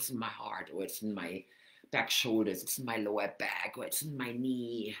 Well, it's in my heart, or it's in my back shoulders, it's in my lower back, or it's in my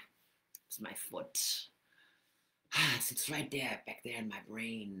knee, it's my foot. It's right there, back there in my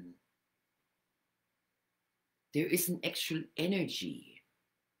brain. There is an actual energy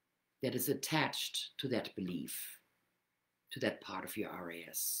that is attached to that belief, to that part of your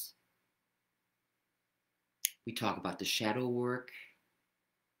RAS. We talk about the shadow work.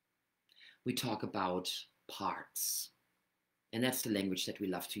 We talk about parts. And that's the language that we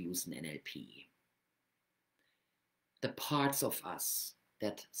love to use in NLP. The parts of us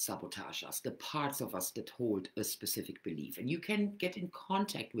that sabotage us, the parts of us that hold a specific belief. And you can get in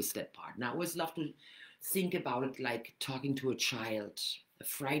contact with that part. And I always love to think about it like talking to a child, a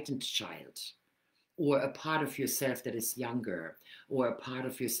frightened child, or a part of yourself that is younger, or a part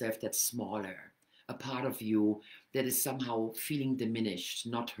of yourself that's smaller, a part of you that is somehow feeling diminished,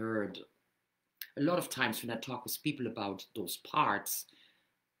 not heard. A lot of times when I talk with people about those parts,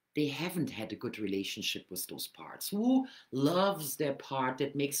 they haven't had a good relationship with those parts. Who loves their part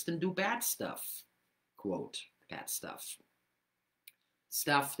that makes them do bad stuff? Quote, bad stuff.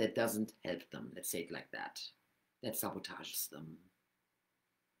 Stuff that doesn't help them, let's say it like that. That sabotages them.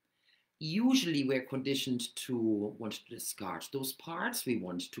 Usually we're conditioned to want to discard those parts. We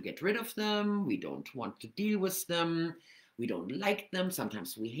want to get rid of them. We don't want to deal with them. We don't like them.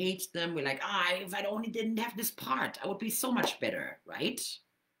 Sometimes we hate them. We're like, if I only didn't have this part, I would be so much better, right?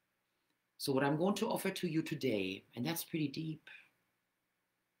 So what I'm going to offer to you today, and that's pretty deep,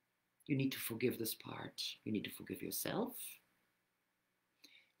 you need to forgive this part. You need to forgive yourself.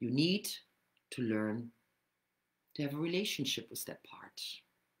 You need to learn to have a relationship with that part.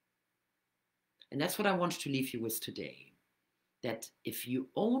 And that's what I want to leave you with today. That if you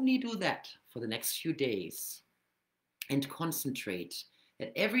only do that for the next few days and concentrate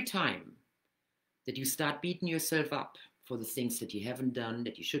that every time that you start beating yourself up for the things that you haven't done,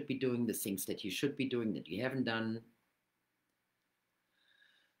 that you should be doing, the things that you should be doing, that you haven't done.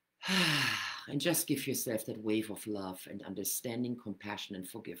 And just give yourself that wave of love and understanding, compassion, and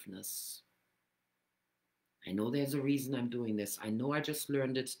forgiveness. I know there's a reason I'm doing this. I know I just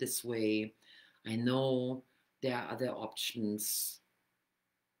learned it this way. I know there are other options.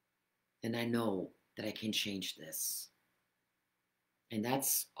 And I know that I can change this. And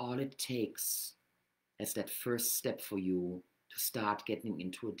that's all it takes as that first step for you to start getting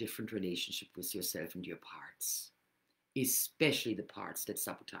into a different relationship with yourself and your parts, especially the parts that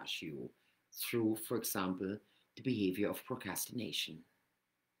sabotage you through, for example, the behavior of procrastination.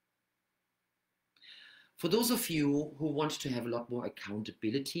 For those of you who want to have a lot more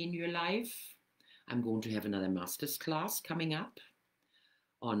accountability in your life, I'm going to have another master's class coming up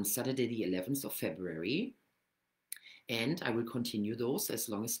on Saturday, the 11th of February. And I will continue those as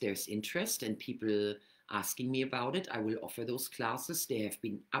long as there's interest and people asking me about it. I will offer those classes. They have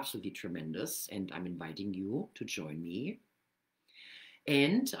been absolutely tremendous, and I'm inviting you to join me.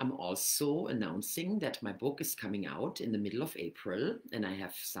 And I'm also announcing that my book is coming out in the middle of April, and I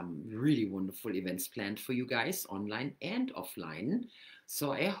have some really wonderful events planned for you guys, online and offline.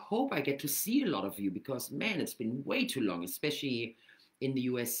 So I hope I get to see a lot of you, because man, it's been way too long, especially in the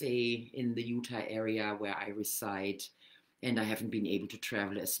USA, in the Utah area where I reside. And I haven't been able to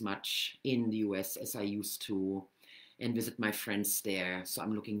travel as much in the US as I used to and visit my friends there. So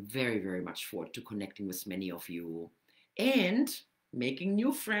I'm looking very, very much forward to connecting with many of you and making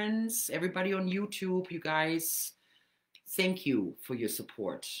new friends. Everybody on YouTube, you guys, thank you for your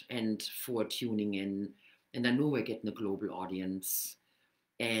support and for tuning in. And I know we're getting a global audience,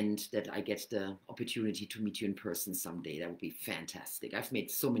 and that I get the opportunity to meet you in person someday. That would be fantastic. I've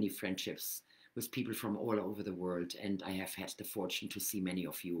made so many friendships with people from all over the world, and I have had the fortune to see many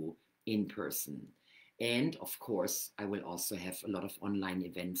of you in person. And of course, I will also have a lot of online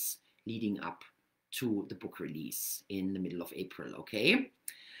events leading up to the book release in the middle of April, okay?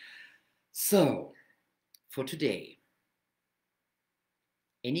 So, for today,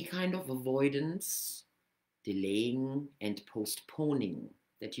 any kind of avoidance, delaying, and postponing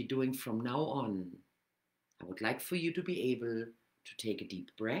that you're doing from now on, I would like for you to be able to take a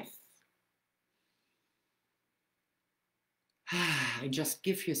deep breath and just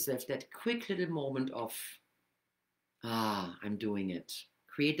give yourself that quick little moment of, I'm doing it.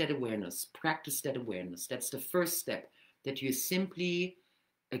 Create that awareness, practice that awareness. That's the first step, that you're simply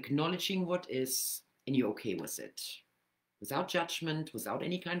acknowledging what is and you're okay with it. Without judgment, without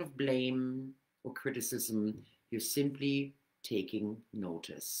any kind of blame or criticism, you're simply taking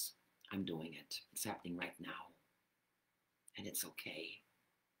notice. I'm doing it. It's happening right now. And it's okay.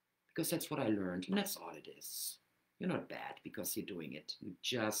 Because that's what I learned, and that's all it is. You're not bad because you're doing it. You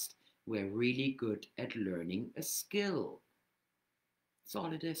just were really good at learning a skill. That's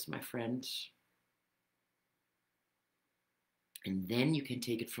all it is, my friend. And then you can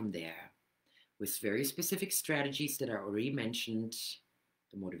take it from there with very specific strategies that I already mentioned.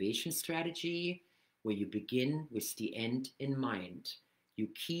 The motivation strategy, where you begin with the end in mind. You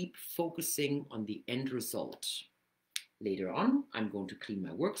keep focusing on the end result. Later on, I'm going to clean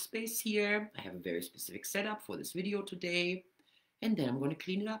my workspace here. I have a very specific setup for this video today. And then I'm going to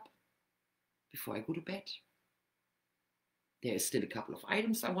clean it up before I go to bed. There is still a couple of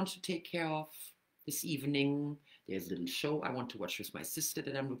items I want to take care of this evening. There's a little show I want to watch with my sister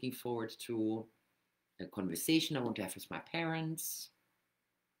that I'm looking forward to. A conversation I want to have with my parents.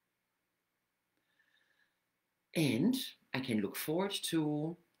 And I can look forward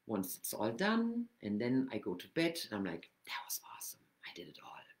to once it's all done, and then I go to bed and I'm like, that was awesome. I did it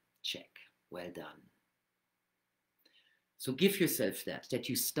all. Check. Well done. So give yourself that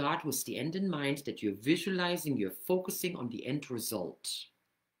you start with the end in mind, that you're visualizing, you're focusing on the end result.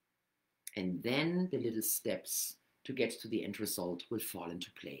 And then the little steps to get to the end result will fall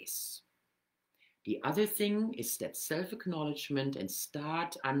into place. The other thing is that self-acknowledgement, and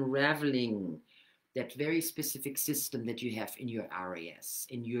start unraveling that very specific system that you have in your RAS,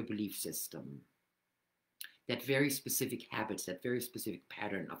 in your belief system. That very specific habits, that very specific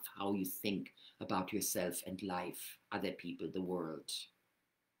pattern of how you think about yourself and life, other people, the world.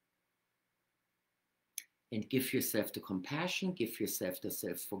 And give yourself the compassion, give yourself the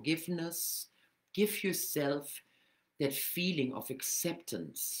self-forgiveness, give yourself that feeling of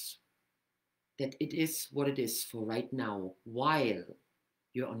acceptance, that it is what it is for right now, while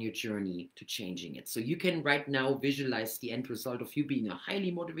you're on your journey to changing it. So you can right now visualize the end result of you being a highly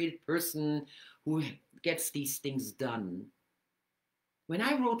motivated person who gets these things done. When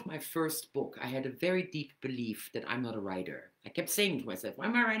I wrote my first book, I had a very deep belief that I'm not a writer. I kept saying to myself, why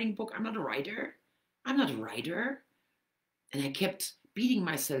am I writing a book? I'm not a writer. I'm not a writer. And I kept beating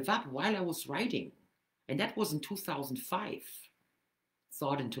myself up while I was writing. And that was in 2005.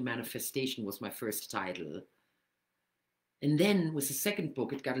 Thought into Manifestation was my first title. And then with the second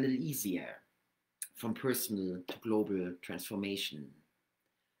book, it got a little easier, from personal to global transformation.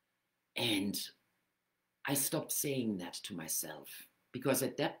 And I stopped saying that to myself, because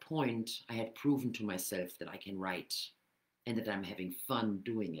at that point, I had proven to myself that I can write and that I'm having fun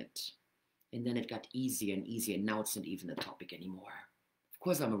doing it. And then it got easier and easier, and now it's not even a topic anymore. Of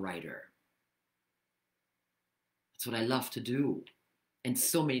course, I'm a writer. That's what I love to do. And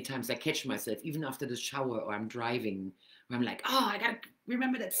so many times I catch myself, even after the shower or I'm driving, where I'm like, oh, I gotta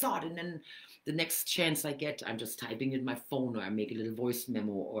remember that thought. And then the next chance I get, I'm just typing in my phone, or I make a little voice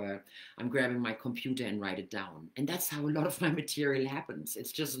memo, or I'm grabbing my computer and write it down. And that's how a lot of my material happens.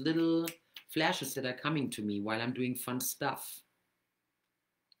 It's just little flashes that are coming to me while I'm doing fun stuff.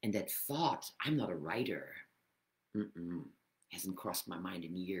 And that thought, I'm not a writer, hasn't crossed my mind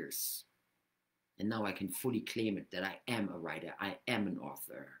in years. And now I can fully claim it, that I am a writer, I am an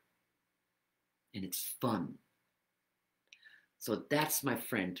author. And it's fun. So that's, my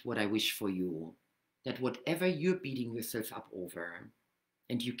friend, what I wish for you. That whatever you're beating yourself up over,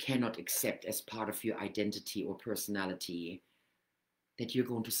 and you cannot accept as part of your identity or personality, that you're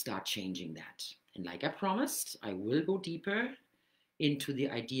going to start changing that. And like I promised, I will go deeper into the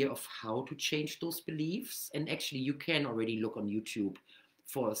idea of how to change those beliefs. And actually, you can already look on YouTube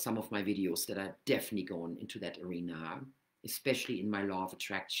for some of my videos that are definitely going into that arena, especially in my Law of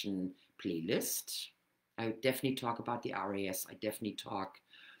Attraction playlist. I definitely talk about the RAS. I definitely talk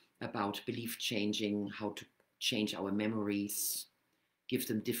about belief changing, how to change our memories, give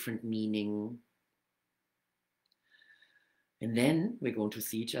them different meaning. And then we're going to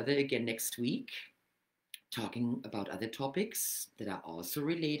see each other again next week, talking about other topics that are also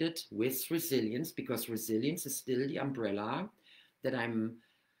related with resilience, because resilience is still the umbrella that I'm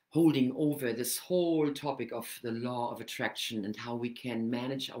holding over this whole topic of the law of attraction and how we can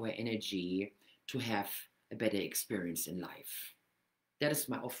manage our energy to have a better experience in life. That is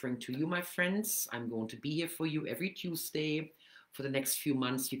my offering to you, my friends. I'm going to be here for you every Tuesday for the next few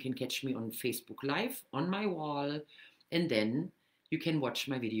months. You can catch me on Facebook Live, on my wall, and then you can watch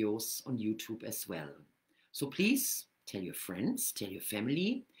my videos on YouTube as well. So please tell your friends, tell your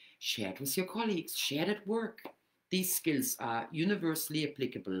family, share it with your colleagues, share it at work. These skills are universally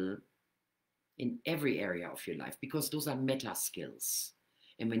applicable in every area of your life, because those are meta skills.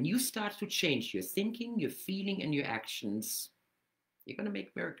 And when you start to change your thinking, your feeling, and your actions, you're going to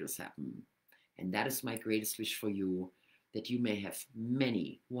make miracles happen. And that is my greatest wish for you, that you may have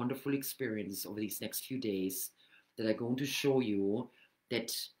many wonderful experiences over these next few days that are going to show you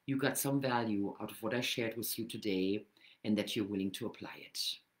that you got some value out of what I shared with you today, and that you're willing to apply it.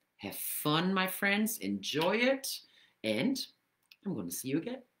 Have fun, my friends. Enjoy it. And I'm going to see you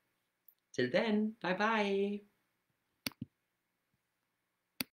again. Till then, bye-bye.